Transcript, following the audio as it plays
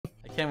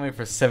can't wait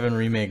for 7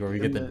 remake where we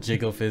get the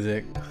jiggle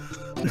physic.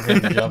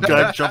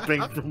 Guy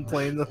jumping from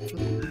plane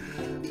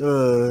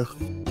to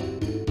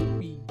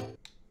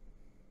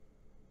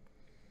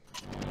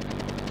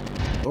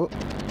Oh.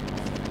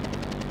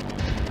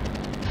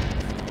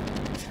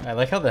 I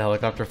like how the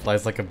helicopter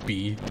flies like a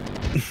bee.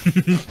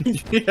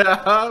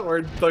 Yeah, where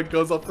it like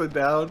goes up and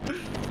down.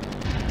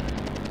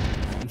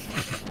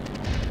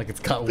 Like it's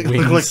got It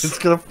wings. looks like it's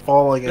gonna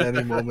fall like at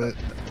any moment.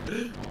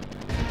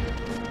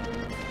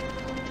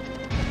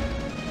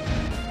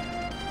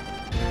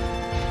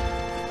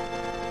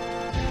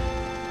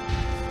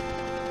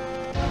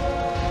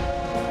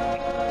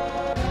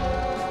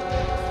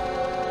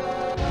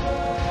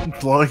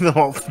 Blowing them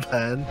off the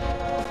pad.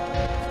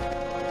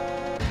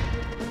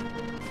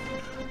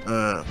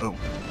 Oh.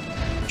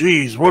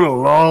 Jeez, what a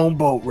long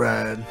boat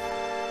ride.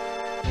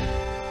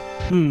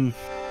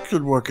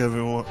 Good work,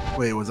 everyone.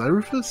 Wait, was I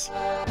Rufus?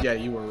 Yeah,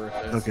 you were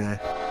Rufus. Okay.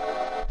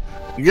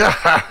 Yeah,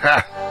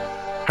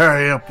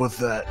 hurry up with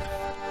that.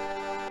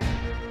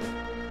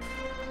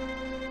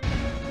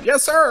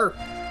 Yes, sir!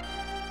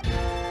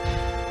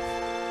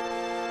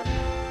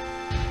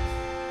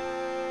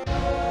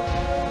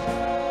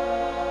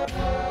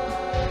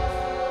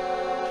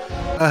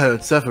 I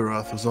heard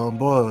Sephiroth was on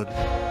board.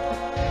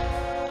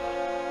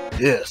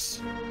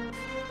 Yes.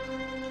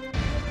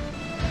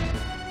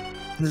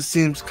 And it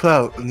seems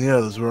Clout and the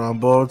others were on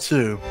board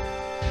too.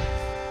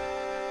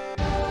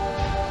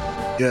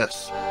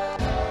 Yes.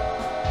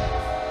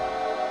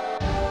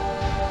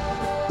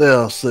 They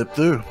all slipped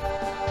through.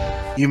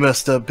 You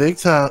messed up big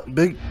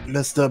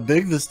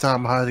this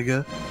time,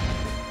 Heidegger.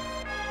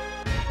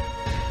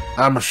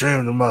 I'm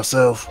ashamed of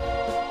myself.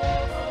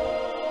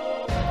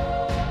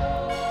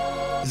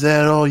 Is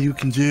that all you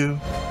can do?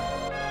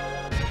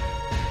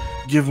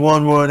 Give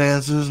one-word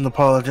answers and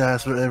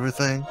apologize for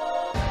everything?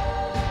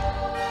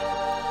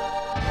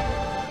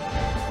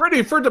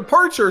 Ready for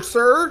departure,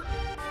 sir!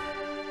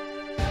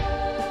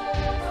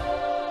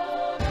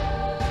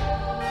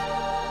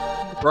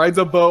 Rides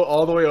a boat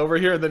all the way over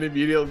here and then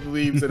immediately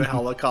leaves in a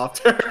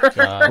helicopter.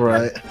 God,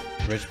 Right.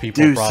 rich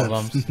people Do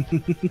problems.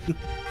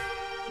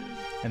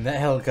 And that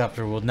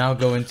helicopter will now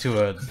go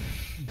into a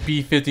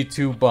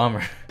B-52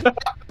 bomber.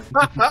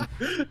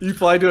 You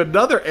fly to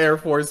another Air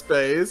Force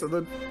base and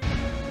then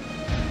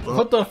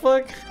What the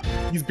fuck?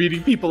 he's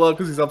beating people up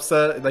because he's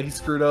upset that he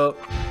screwed up.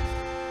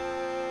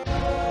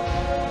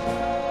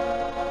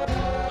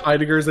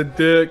 Heidegger's a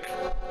dick.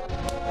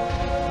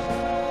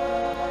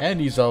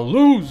 And he's a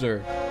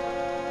loser.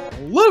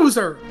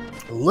 Loser!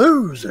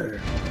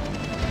 Loser.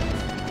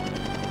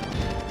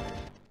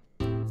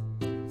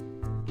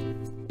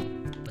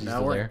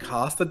 Now we're in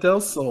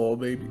Costa-del-Sol,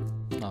 baby.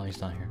 No,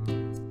 he's not here.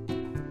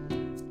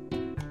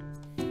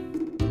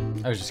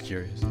 I was just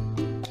curious.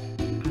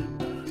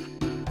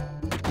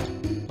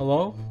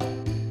 Hello?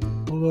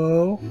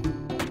 Hello?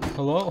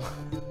 Hello?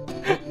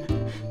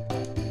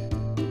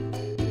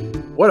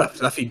 What a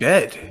fluffy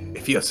bed.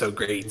 It feels so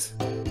great.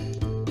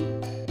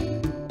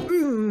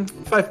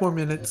 5 more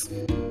minutes.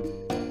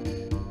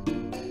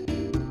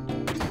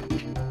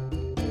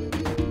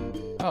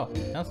 Oh,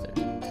 downstairs.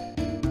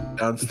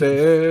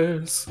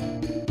 Downstairs.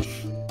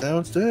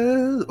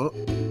 Downstairs. Oh,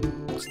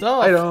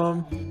 Stuff!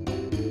 Item.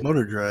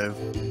 motor drive.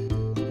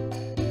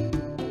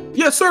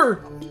 Yes, sir!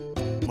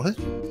 What?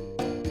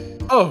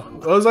 Oh,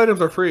 those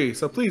items are free,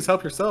 so please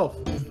help yourself.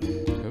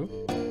 Who?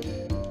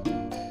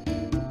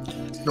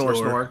 Snore,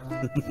 snore.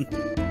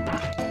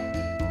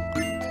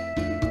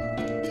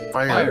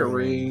 Fire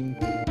ring.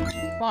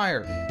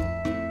 Fire!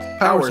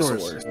 Power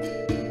source.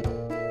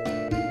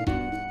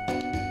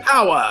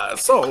 Power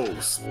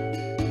source.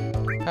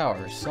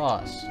 Power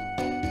sauce.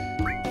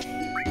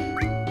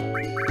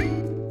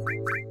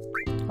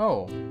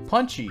 Oh,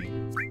 punchy.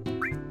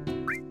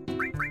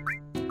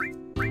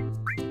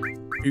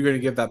 You're gonna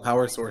give that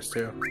power source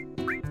too.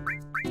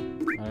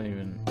 I don't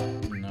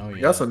even know yet.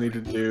 You also need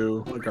to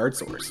do a guard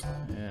source.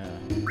 Yeah.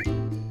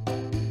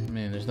 I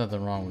mean, there's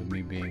nothing wrong with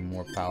me being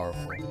more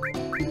powerful.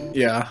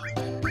 Yeah.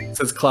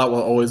 Since Clout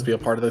will always be a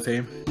part of the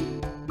team.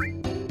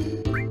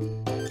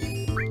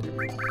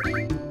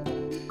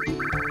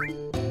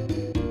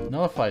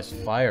 Nullifies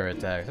fire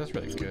attacks. That's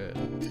really good.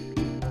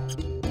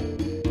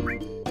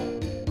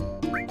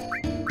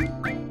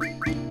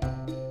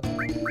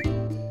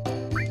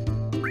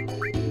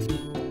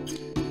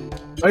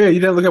 Oh yeah,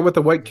 you didn't look at what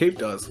the white cape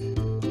does.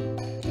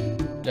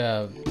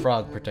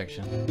 Frog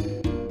protection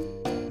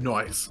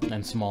Nice.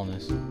 and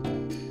smallness.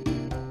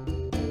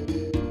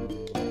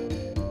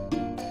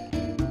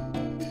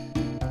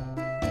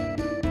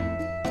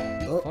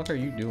 What the fuck are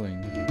you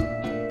doing?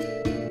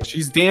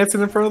 She's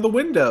dancing in front of the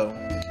window.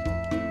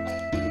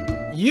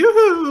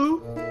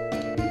 Yoo-hoo!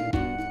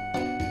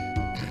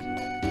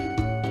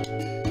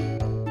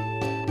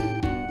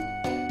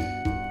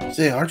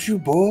 Say, aren't you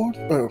bored?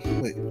 Oh,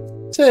 wait.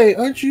 Say,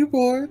 aren't you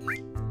bored?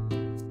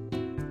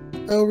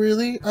 Oh,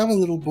 really? I'm a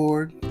little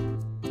bored.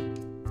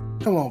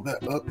 Come on,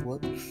 back up.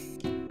 What?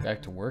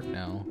 Back to work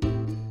now.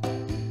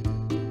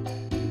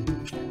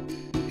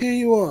 Here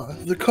you are,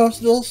 the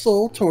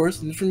Costa-del-Sol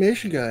Tourist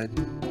Information Guide.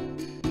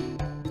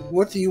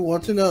 What do you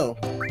want to know?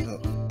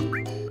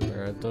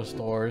 They're at the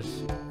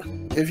stores.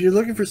 If you're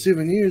looking for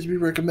souvenirs, we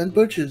recommend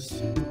Butch's.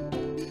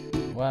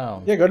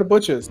 Wow. Yeah, go to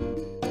Butch's.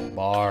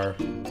 Bar.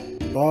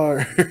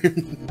 Bar.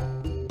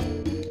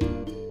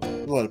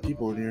 A lot of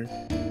people in here.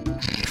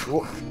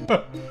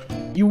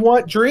 You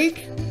want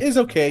drink? It's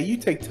okay. You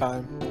take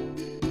time.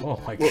 Oh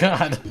my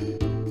god.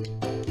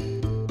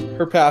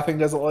 Her pathing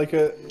doesn't like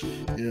it.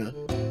 Yeah.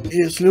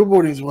 Yeah,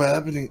 snowboarding's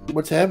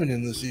what's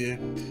happening this year.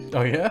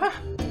 Oh yeah?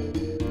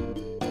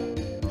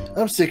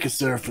 I'm sick of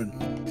surfing.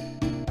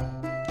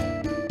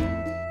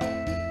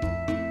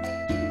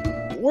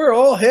 We're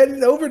all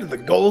heading over to the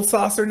Gold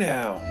Saucer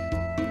now.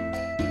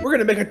 We're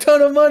gonna make a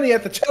ton of money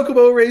at the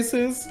Chocobo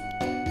races.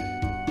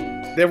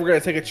 Then we're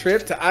gonna take a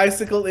trip to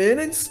Icicle Inn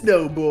and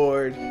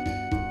snowboard.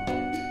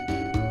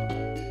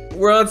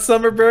 We're on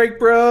summer break,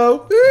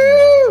 bro.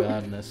 Oh my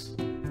godness.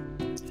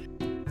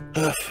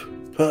 Puff,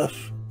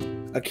 puff.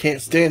 I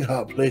can't stand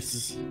hot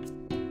places.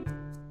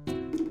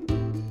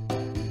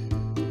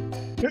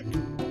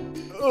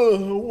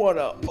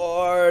 Wanna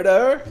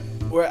order?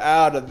 We're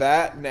out of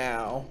that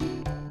now.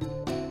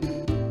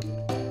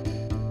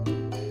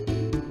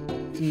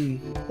 I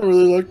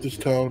really like this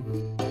town.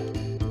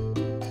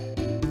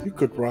 You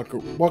could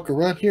walk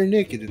around here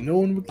naked and no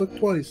one would look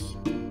twice.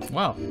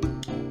 Wow.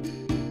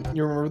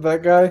 You remember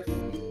that guy?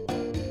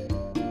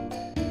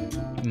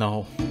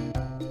 No.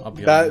 I'll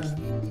be honest.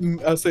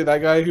 I'll say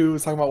that guy who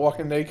was talking about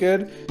walking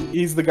naked.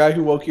 He's the guy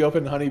who woke you up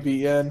in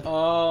Honeybee Inn.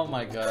 Oh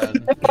my god.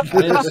 I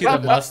didn't see the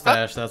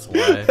mustache, that's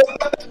why.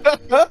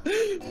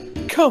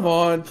 Come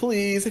on,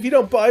 please. If you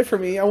don't buy for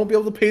me, I won't be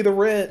able to pay the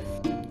rent.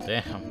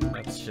 Damn,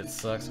 that shit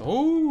sucks.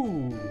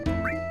 Ooh.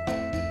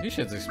 This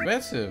shit's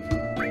expensive.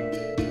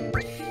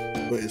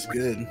 But it's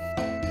good.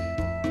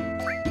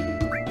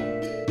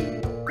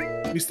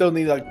 We still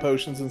need like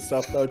potions and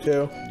stuff though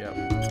too. Yep.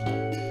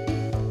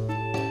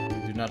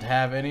 We do not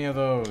have any of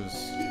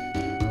those.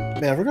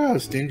 Man, I forgot how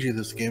stingy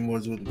this game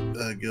was with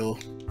Gil.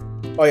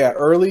 Oh yeah,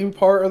 early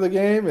part of the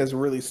game is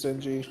really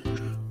stingy.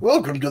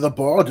 Welcome to the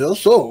Bar del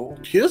Sol.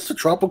 Here's the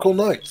tropical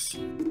nights.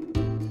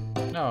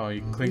 No,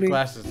 you clink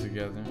glasses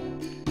together.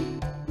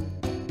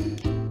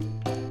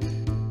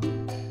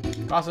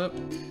 Gossip.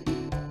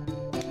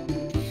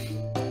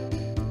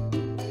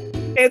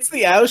 It's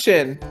the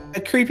ocean.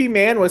 A creepy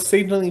man was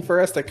signaling for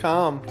us to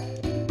come.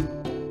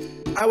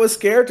 I was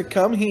scared to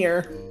come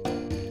here.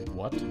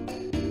 What?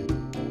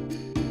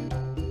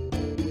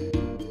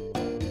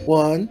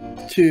 1,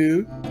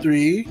 2,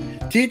 3.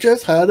 Teach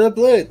us how to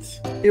blitz.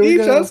 Here we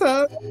Teach go. us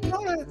how to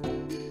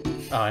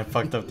blitz. Oh, I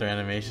fucked up their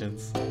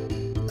animations.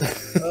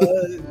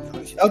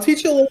 I'll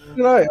teach you a little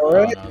tonight,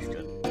 alright? Oh, no, that's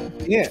good.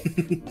 Yeah.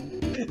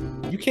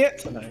 You can't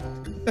tonight.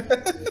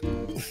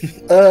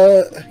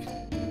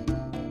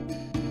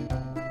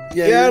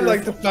 Yeah, I'd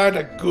like to find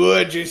a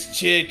gorgeous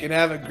chick and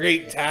have a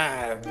great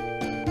time.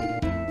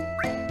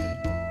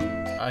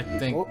 I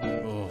think.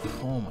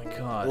 Oh my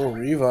god. Oh,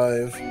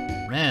 revive.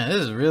 Man,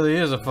 this really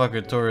is a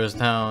fucking tourist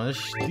town.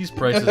 These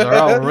prices are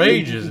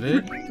outrageous,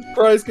 dude.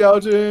 Price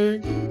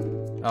gouging.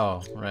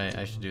 Oh, right.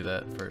 I should do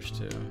that first,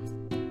 too.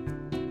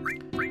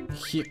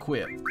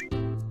 Equip.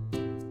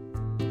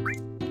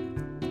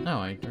 No,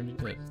 I already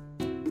did.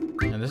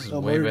 And this is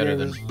way better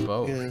than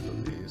both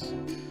of these.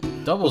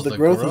 Doubles the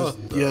growth.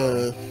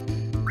 Yeah.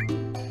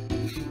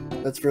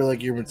 That's for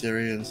like your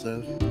materia and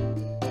stuff.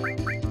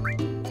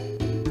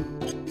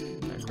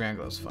 Grand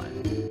Glow's fine.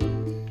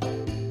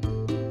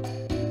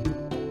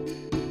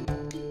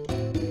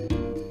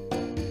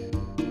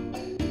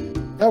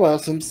 How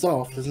awesome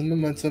soft is the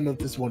momentum of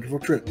this wonderful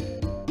trip,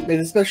 made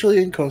especially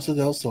in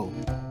Costa-del-Sol.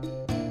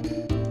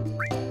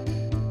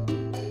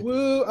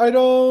 Woo,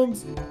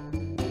 items!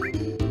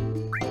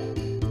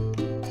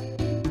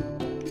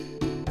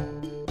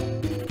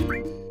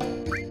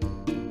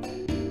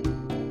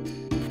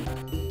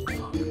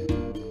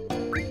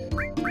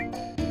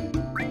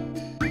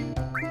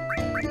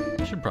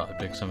 I should probably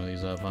pick some of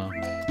these up, huh?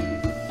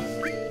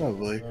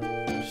 Probably.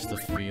 Just the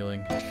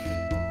feeling.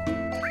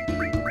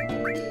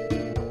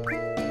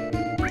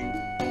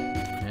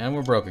 And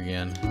we're broke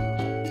again.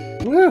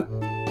 Woo!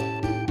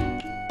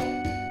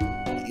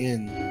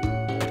 In.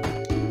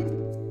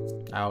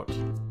 Out.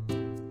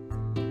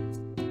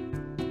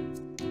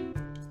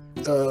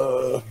 I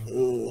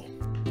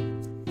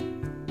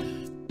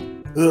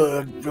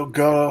feel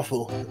god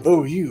awful.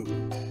 Oh, you.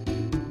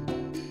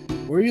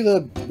 Were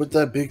you with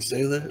that big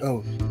sailor?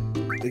 Oh,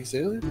 big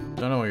sailor?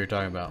 Don't know what you're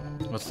talking about.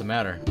 What's the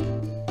matter?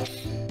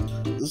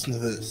 Listen to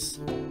this.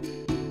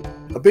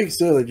 A big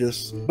sailor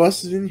just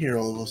busted in here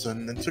all of a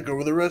sudden and took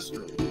over the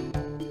restaurant.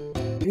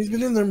 He's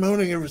been in there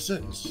moaning ever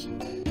since.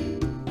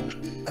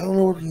 I don't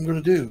know what I'm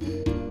gonna do.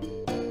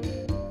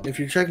 If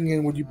you're checking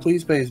in, would you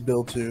please pay his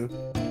bill too?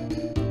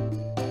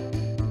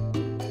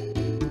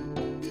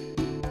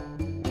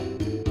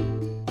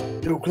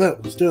 Yo,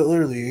 Clep, it's still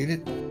early, ain't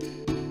it?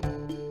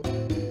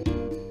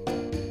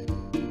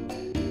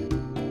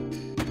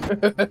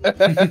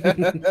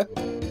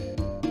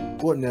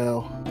 What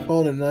now?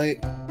 Call it a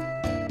night?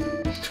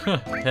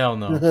 Hell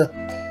no.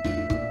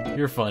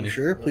 You're funny. You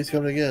sure? Please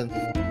come again.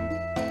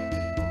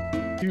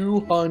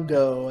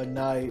 $200 a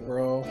night,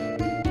 bro.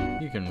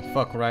 You can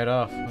fuck right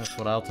off. That's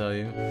what I'll tell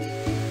you.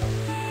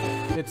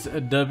 It's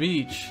the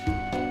beach.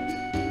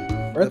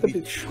 We're at the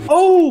beach.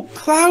 Oh,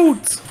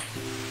 clouds!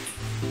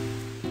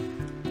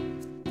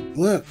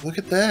 Look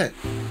at that.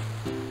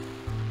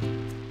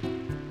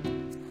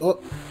 Oh.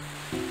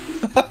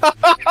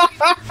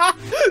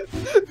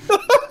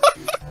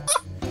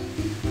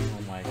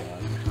 Oh my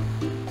god.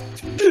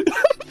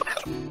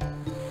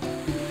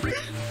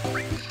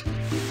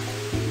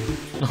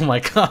 Oh my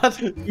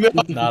god. No.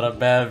 Not a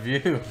bad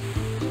view.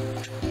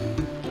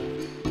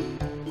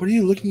 What are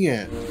you looking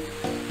at?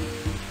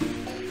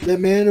 That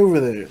man over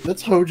there.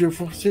 That's Hojo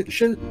from the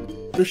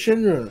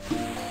Shinra.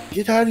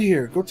 Get out of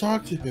here. Go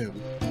talk to him.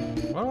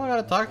 Why do I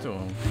gotta talk to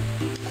him?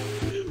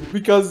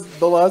 Because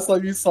the last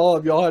time you saw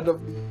him, y'all had to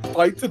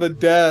fight to the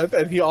death,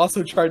 and he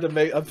also tried to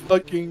make a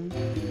fucking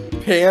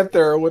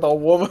panther with a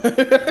woman.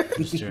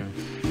 It's true.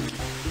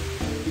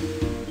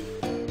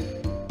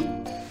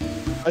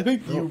 I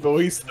think you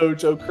voiced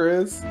Hojo,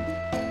 Chris.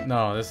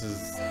 No, this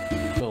is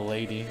the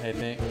lady, I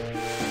think.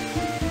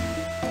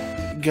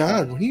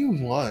 God, what do you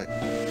want?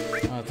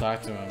 I wanna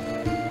talk to him.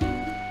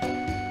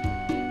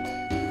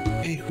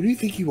 Hey, who do you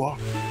think you are?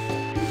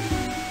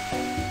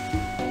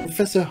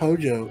 Professor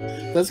Hojo.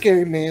 That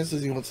scary man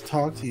says he wants to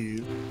talk to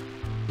you.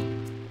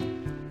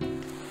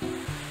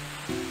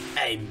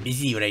 I'm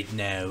busy right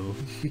now.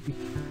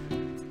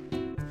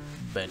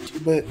 but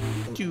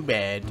too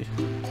bad.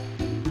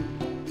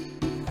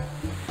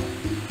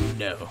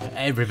 No,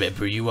 I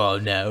remember you all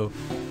now.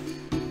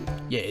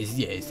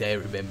 Yes, I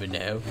remember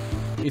now.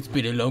 It's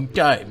been a long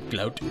time,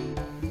 Clout.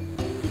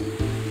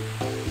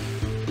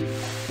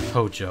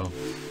 Hojo.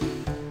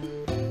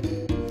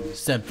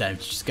 Sometimes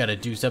you just gotta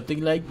do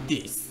something like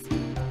this.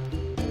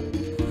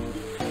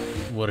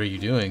 What are you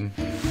doing?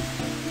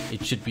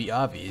 It should be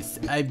obvious.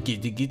 I'm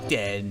getting it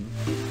done.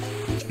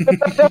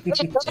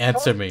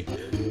 Answer me.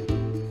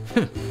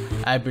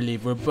 I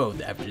believe we're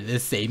both after the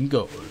same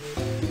goal.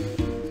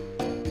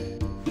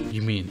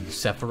 You mean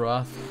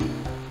Sephiroth?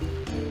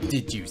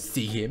 Did you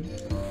see him?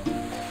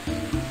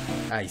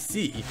 I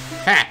see.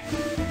 Ha!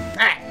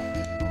 Ha!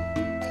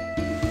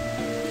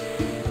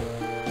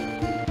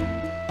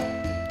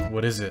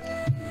 What is it?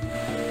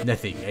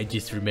 Nothing. I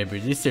just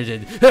remembered this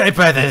certain.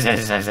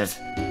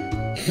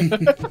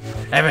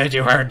 Haven't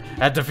you heard?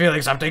 Had the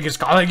feeling something is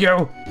calling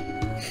you?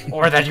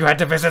 Or that you had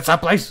to visit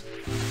someplace?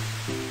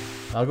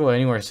 I'll go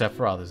anywhere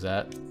Sephiroth is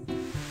at.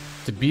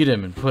 To beat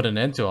him and put an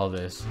end to all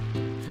this.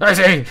 I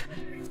see!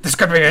 This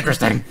could be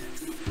interesting!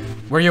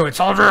 Were you a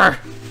soldier?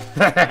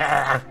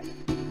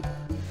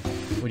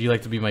 Would you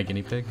like to be my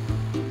guinea pig?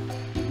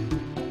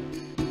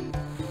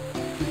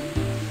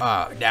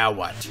 Now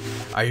what?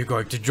 Are you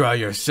going to draw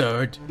your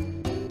sword?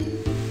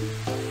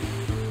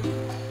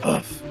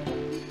 Uff.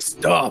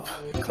 Stop!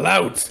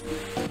 Clout!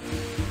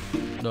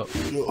 No.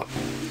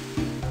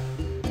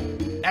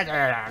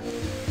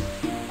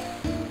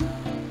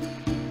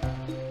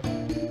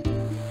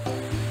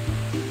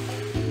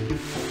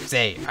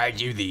 Say, aren't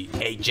you the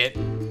agent?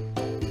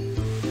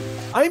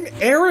 I'm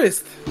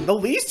Aerith! The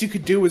least you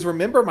could do is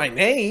remember my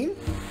name!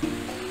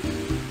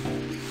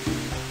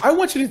 I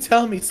want you to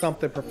tell me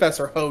something,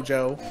 Professor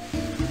Hojo.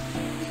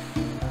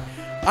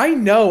 I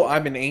know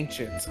I'm an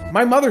ancient.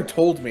 My mother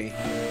told me.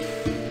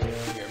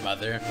 Your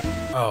mother?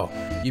 Oh,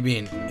 you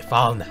mean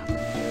Falna.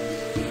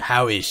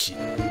 How is she?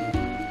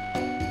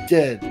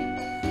 Dead.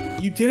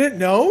 You didn't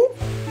know?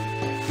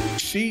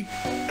 She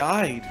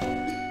died.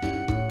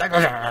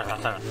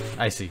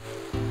 I see.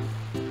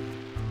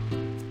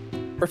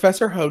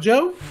 Professor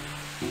Hojo?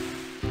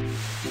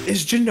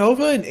 Is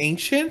Genova an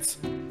ancient?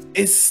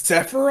 Is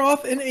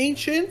Sephiroth an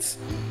ancient?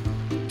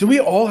 Do we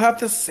all have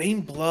the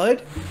same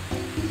blood?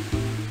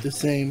 The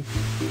same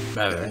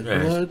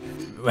blood.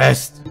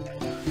 West.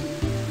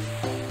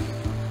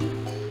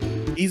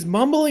 He's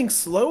mumbling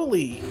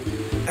slowly.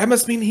 That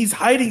must mean he's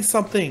hiding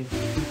something.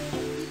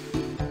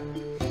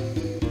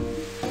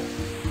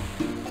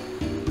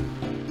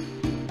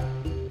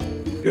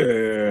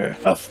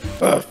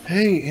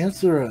 Hey,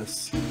 answer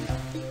us.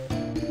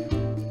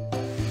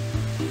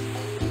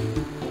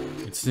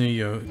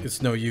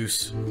 It's no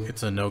use.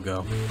 It's a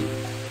no-go.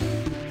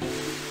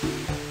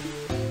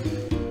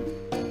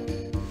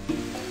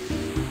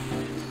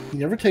 He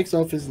never takes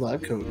off his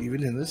lab coat,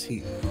 even in this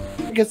heat.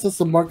 I guess that's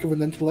the mark of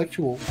an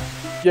intellectual.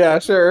 Yeah,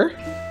 sure.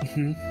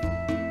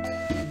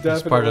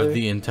 It's part of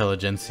the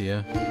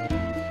intelligentsia.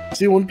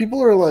 See, when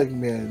people are like,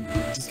 man,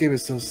 this game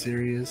is so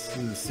serious. This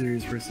is a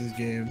serious person's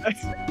game.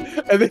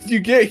 And then you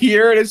get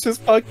here and it's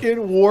just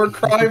fucking war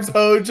crimes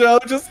Hojo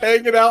just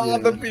hanging out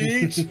on the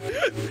beach.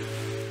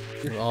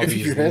 All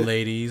these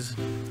ladies.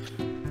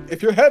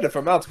 If you're headed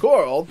for Mount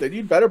Coral, then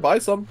you'd better buy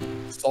some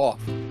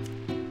soft.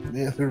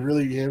 Yeah, they're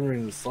really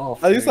hammering the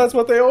soft. At least that's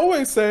what they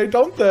always say,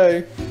 don't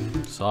they?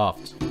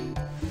 Soft.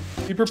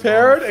 Be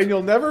prepared and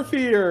you'll never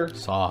fear.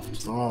 Soft.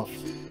 Soft.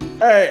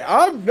 Hey,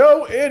 I'm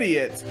no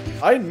idiot.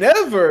 I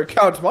never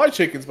count my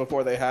chickens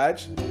before they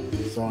hatch.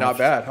 Soft. Not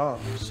bad, huh?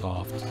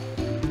 Soft.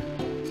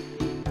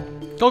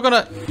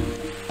 Coconut.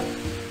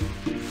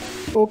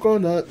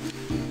 Coconut.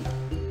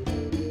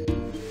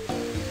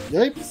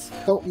 Yipes,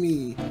 help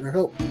me, or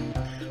help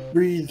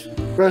breathe.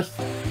 Breath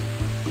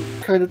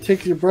kind of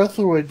takes your breath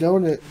away,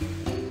 don't it?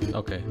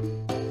 Okay.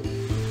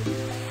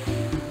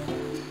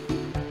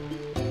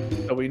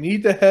 So we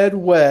need to head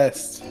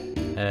west.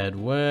 Head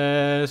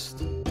west.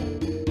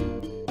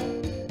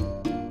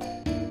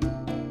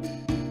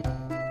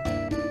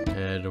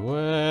 Head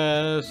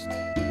west.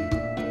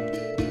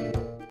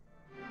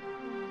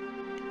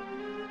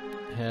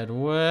 Head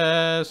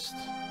west.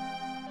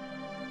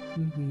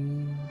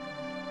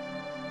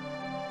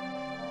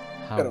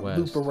 How Gotta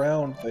west? loop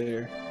around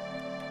there.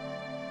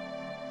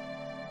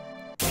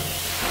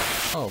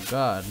 Oh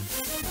god.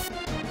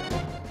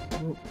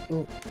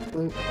 The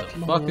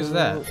Fuck is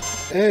that?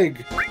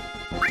 Egg.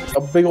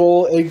 A big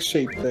old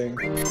egg-shaped thing.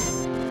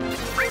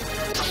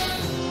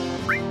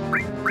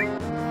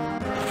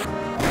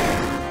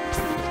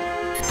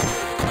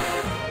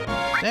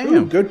 Damn.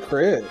 Ooh, good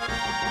crit.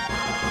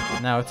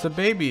 Now it's a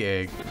baby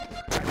egg.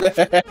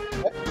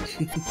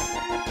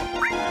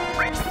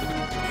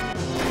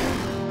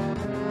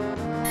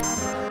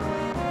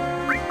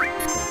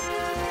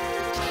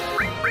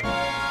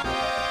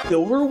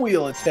 Silver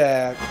wheel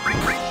attack.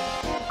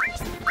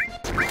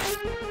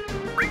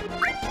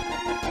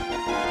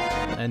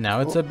 And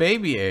now it's a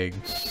baby egg.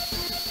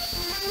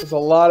 There's a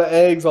lot of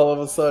eggs all of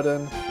a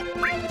sudden.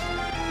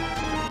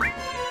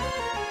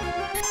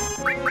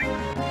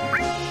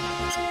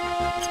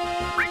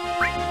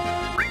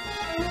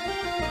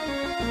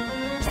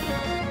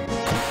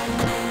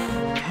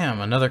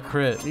 Damn, another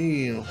crit.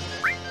 Damn.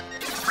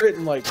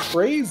 Critting like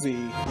crazy.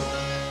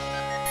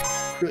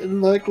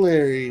 Written like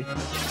Larry.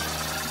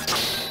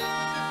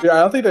 Yeah, I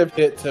don't think they've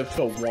hit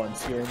Tifka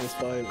once here in this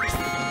fight.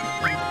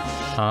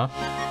 Huh?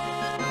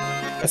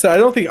 I said I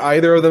don't think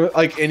either of them,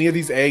 like any of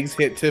these eggs,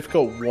 hit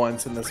Tifka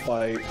once in this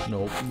fight.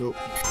 Nope. Nope.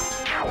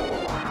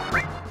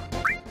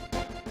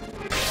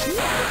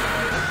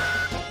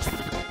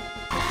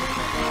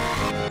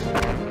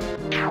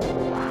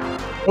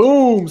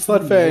 Boom!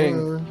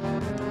 Sludfang!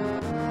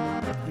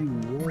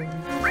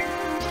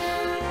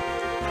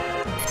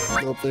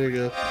 Oh, there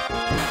you go.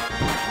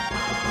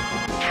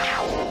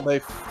 They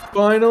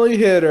finally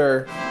hit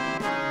her.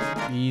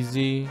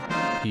 Easy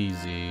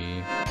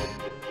peasy.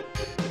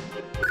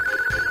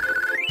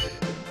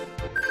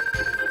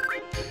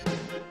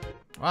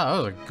 Wow,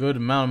 that was a good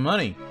amount of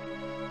money.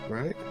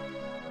 Right?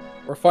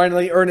 We're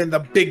finally earning the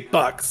big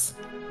bucks.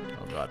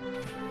 Oh god.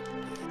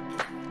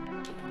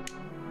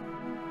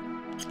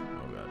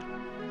 Oh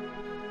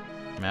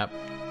god. Map.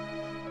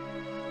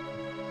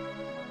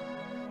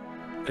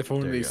 If There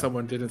only you go.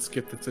 someone didn't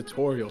skip the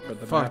tutorial for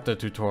the Fuck map. the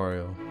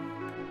tutorial.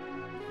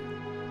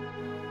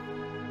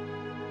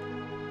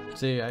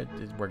 See, it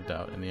worked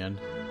out in the end.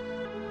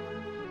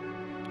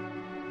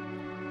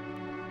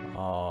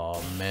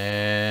 Oh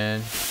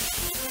man.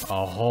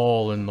 A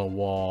hole in the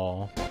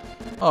wall.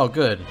 Oh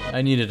good.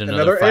 I needed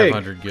another Another egg.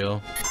 500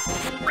 gil.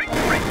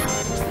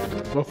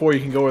 Before you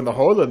can go in the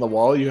hole in the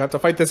wall, you have to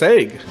fight this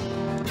egg.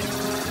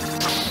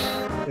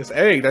 This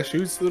egg that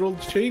shoots little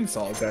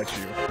chainsaws at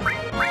you.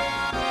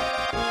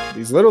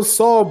 These little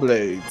saw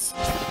blades.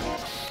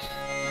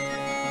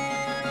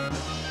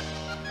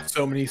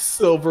 So many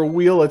silver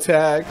wheel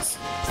attacks.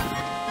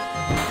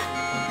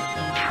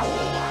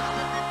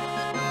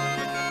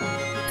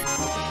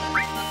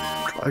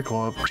 I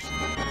go up.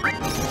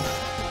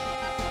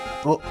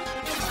 Oh,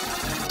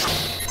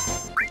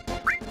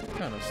 What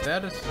kind of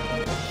status?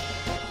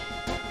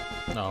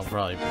 No,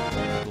 probably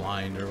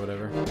blind or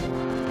whatever.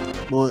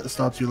 well, it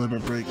stops your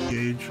limit break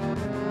gauge.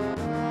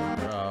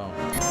 Oh.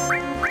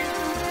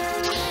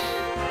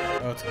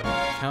 Oh, it's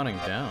counting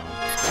down.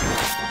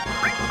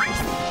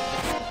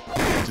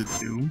 Does it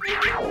do?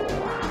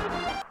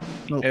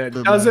 Nope, And it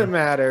doesn't doesn't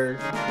matter.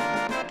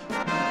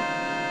 matter.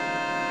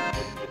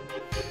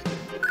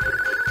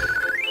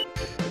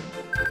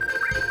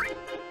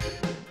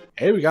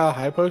 Hey, we got a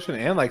high potion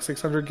and like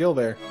 600 gil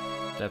there.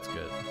 That's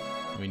good.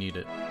 We need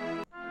it.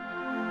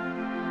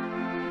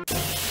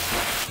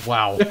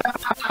 Wow.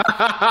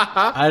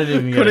 I didn't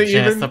even get a Couldn't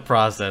chance even- to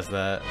process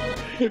that.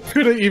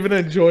 Couldn't even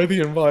enjoy the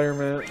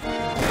environment.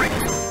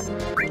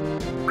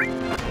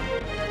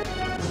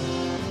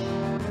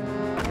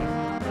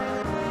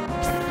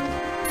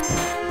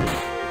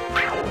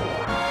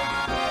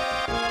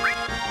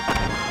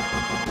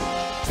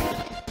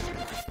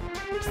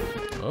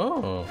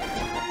 Oh.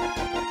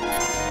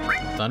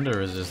 Thunder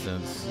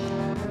resistance.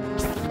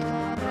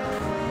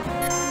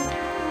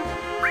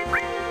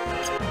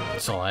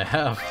 That's all I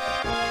have.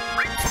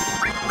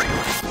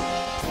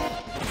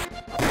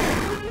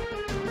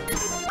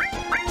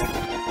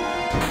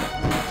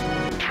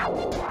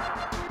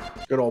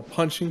 Good old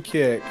punch and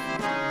kick.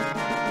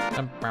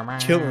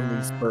 Killing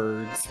these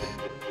birds.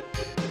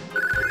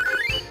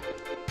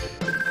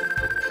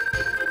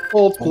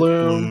 Bolt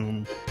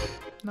bloom.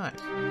 Nice.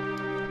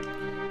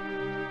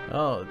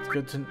 Oh, it's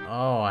good to.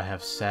 Oh, I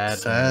have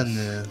sadness.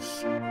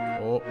 Sadness.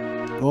 Oh,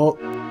 Oh,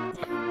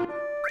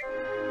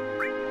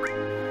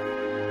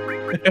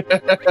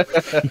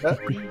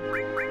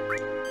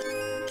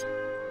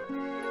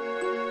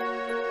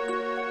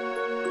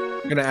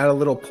 Gonna add a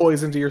little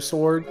poison to your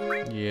sword.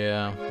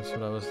 Yeah, that's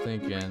what I was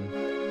thinking.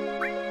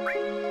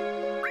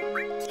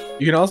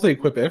 You can also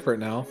equip Ifrit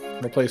now.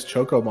 Replace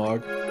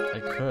Chocomog. I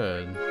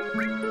could.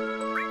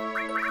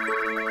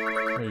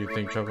 What, you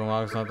think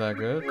Chocomog's not that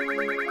good?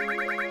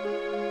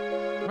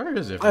 Where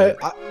is it?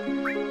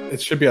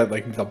 It should be at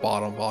like the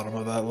bottom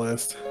of that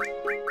list.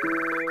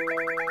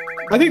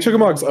 I think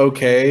Chocomog's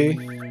okay,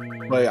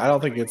 but I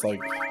don't think it's like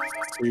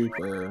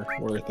super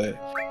worth it.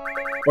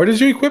 Or did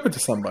you equip it to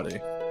somebody?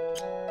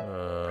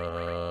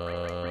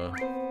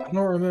 I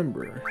don't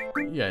remember.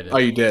 Yeah, I did. Oh,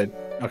 you did.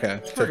 Okay,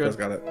 Tico's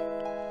got it.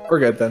 We're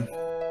good then.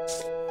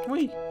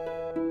 Wait.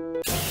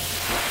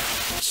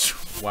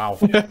 Wow.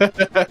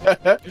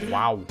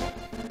 Wow.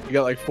 You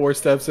got like 4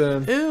 steps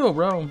in. Ew,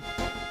 bro.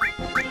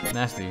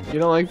 Nasty. You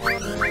don't like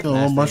The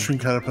little mushroom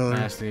caterpillar.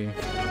 Nasty.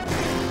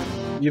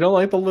 You don't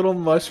like the little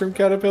mushroom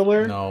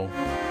caterpillar? No.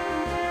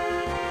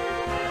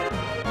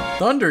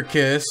 Thunder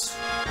Kiss.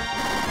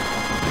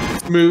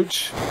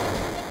 Smooch.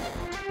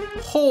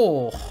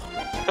 Oh.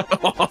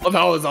 Oh,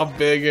 that was a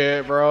big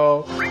hit,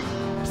 bro.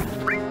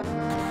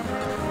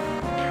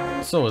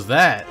 So was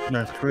that.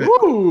 Nice crit.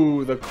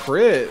 Ooh, the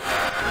crit.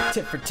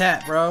 Tit for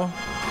tat, bro.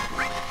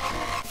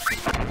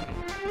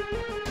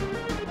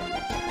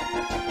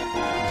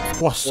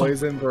 What's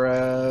Poison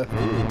breath.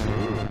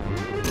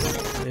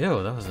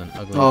 Ew, that was an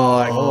ugly. Oh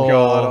my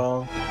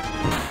god.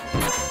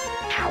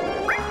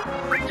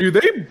 Dude,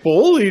 they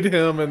bullied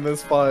him in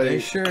this fight. They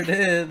sure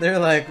did. They're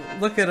like,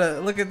 look at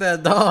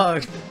that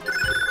dog.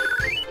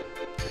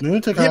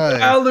 Lunatic Eye.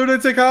 Yeah,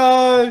 Lunatic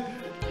Eye.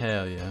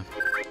 Hell yeah.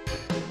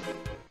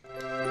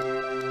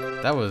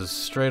 That was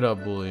straight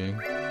up bullying.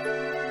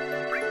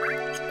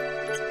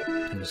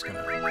 I'm just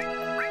gonna.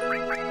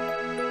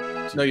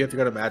 No, you have to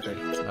go to magic.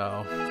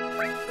 Oh.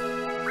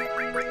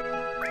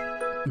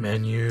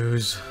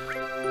 Menus.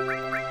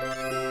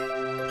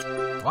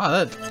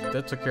 Wow,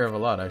 that took care of a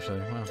lot actually.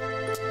 Wow.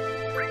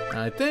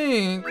 I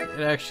think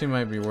it actually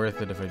might be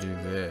worth it if I do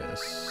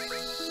this.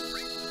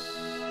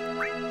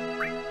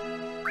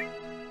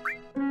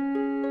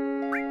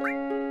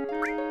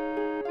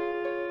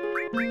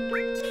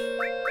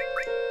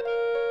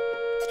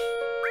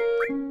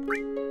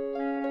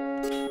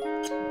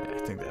 Yeah, I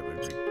think that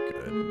would be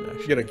good.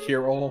 Actually. Get a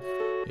cure roll.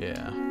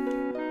 Yeah.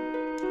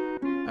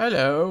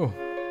 Hello.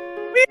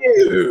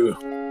 Ew.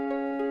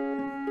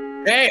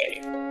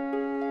 Hey,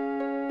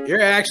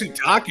 you're actually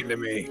talking to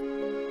me.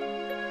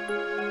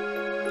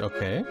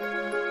 Okay.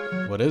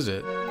 What is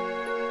it?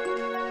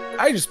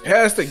 I just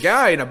passed a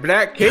guy in a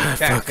black cape.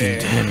 Fucking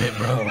damn it,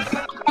 bro.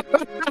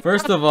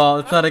 First of all,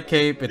 it's not a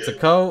cape, it's a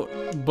coat,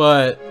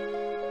 but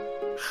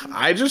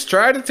I just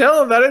tried to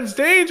tell him that it's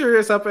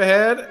dangerous up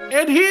ahead,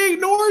 and he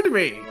ignored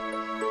me.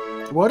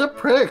 What a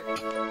prick.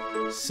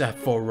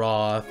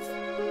 Sephiroth.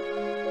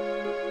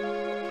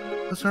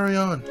 Let's hurry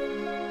on.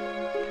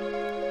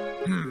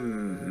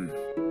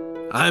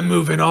 I'm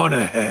moving on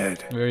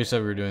ahead. We already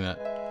said we were doing that.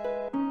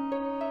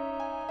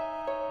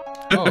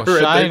 Oh, Red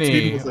Dead shiny.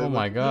 Team Oh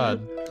my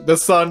god. The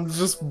sun's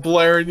just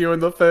blaring you in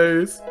the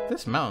face.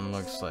 This mountain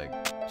looks like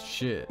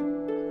shit.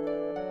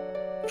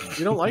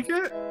 You don't like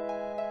it?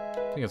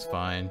 I think it's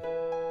fine.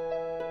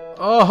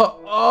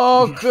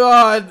 Oh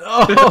god.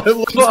 Oh,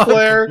 Lens fuck.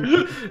 flare.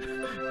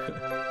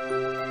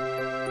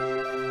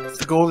 It's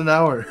the golden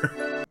hour.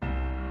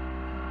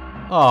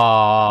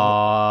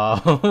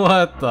 Aww,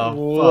 what the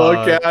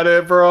Look fuck? at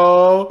it,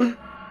 bro.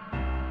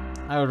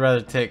 I would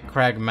rather take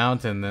Crag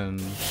Mountain than...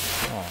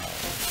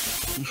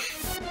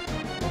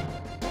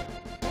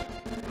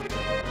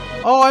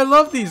 Oh, I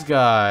love these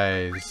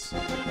guys.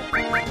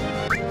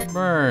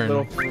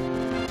 Burn.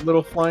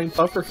 Little flying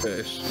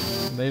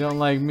pufferfish. They don't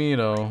like me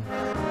though.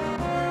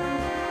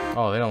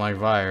 Oh, they don't like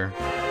fire.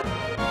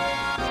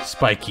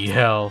 Spiky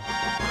hell.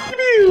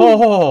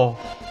 Oh.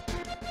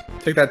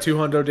 Take that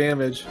 200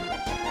 damage.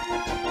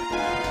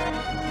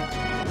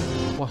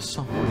 What's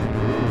up?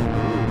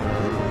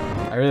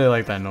 I really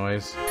like that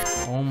noise.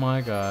 Oh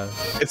my god.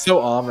 It's so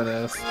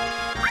ominous.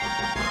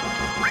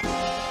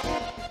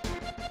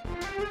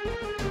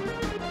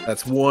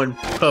 That's one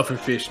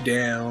pufferfish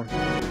down.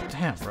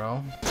 Damn,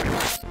 bro.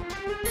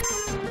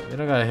 You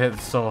don't gotta hit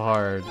so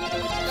hard.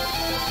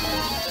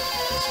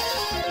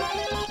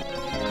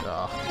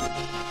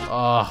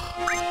 Oh.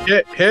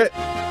 Hit.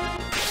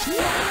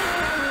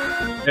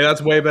 Hey,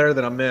 that's way better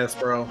than a miss,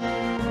 bro.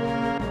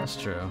 That's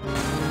true.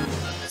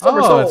 Oh,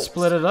 Somersault. it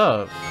split it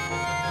up.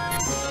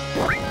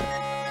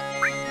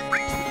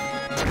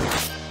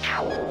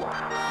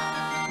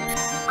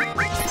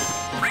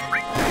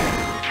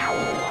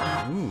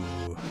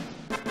 Ooh.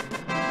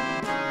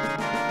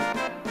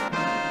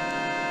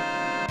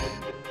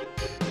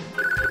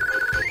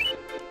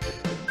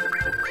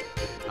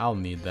 I'll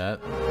need that.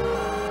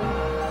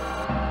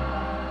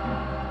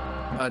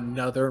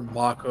 Another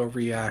Mako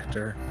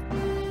reactor.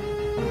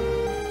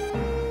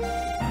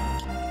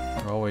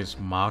 We're always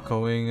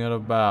Makoing it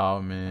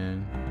about,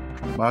 man.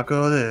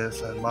 Mako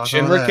this and Mako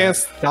Shinra that. can't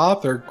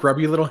stop their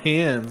grubby little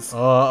hands. Ooh.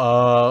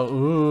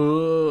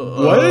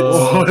 What?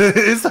 What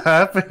is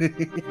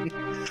happening?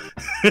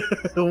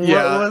 What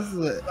Yeah. was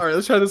it? All right,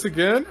 let's try this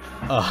again.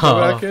 Go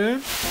back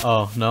in.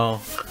 Oh no.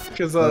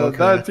 Because Okay.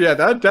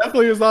 that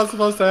definitely is not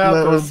supposed to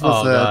happen. That was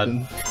supposed to God.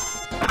 happen.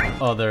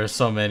 Oh, there are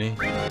so many.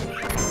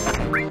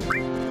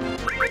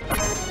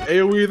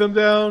 AoE them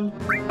down.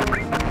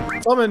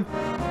 Summon.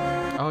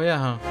 Oh yeah,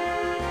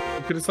 huh?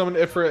 You could have summoned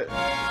Ifrit.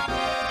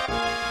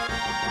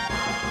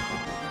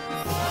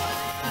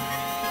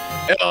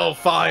 Oh,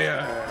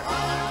 fire!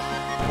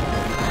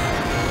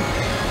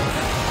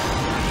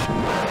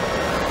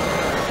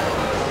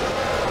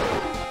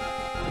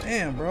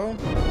 Damn, bro. Hey,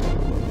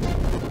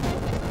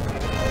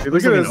 look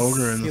Looks at like an this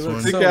ogre in this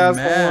one. thick so ass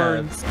mad.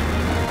 horns.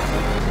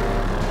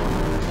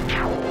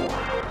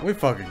 We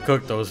fucking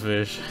cooked those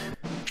fish.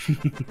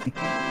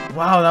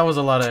 Wow, that was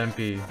a lot of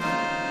MP.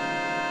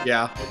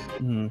 Yeah.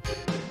 Mm-hmm.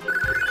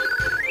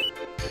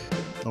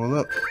 Hold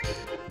up.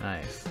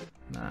 Nice.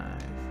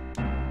 Nice.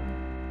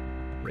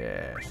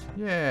 Yes.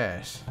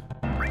 Yes.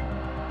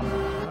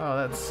 Oh,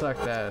 that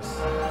sucked ass.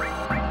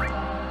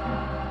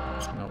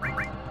 Nope.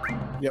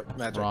 Yep.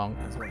 Magic. Wrong.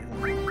 That's right.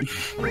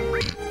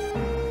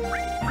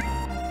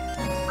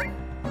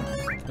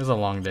 It was a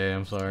long day,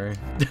 I'm sorry.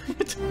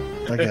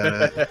 I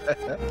got it.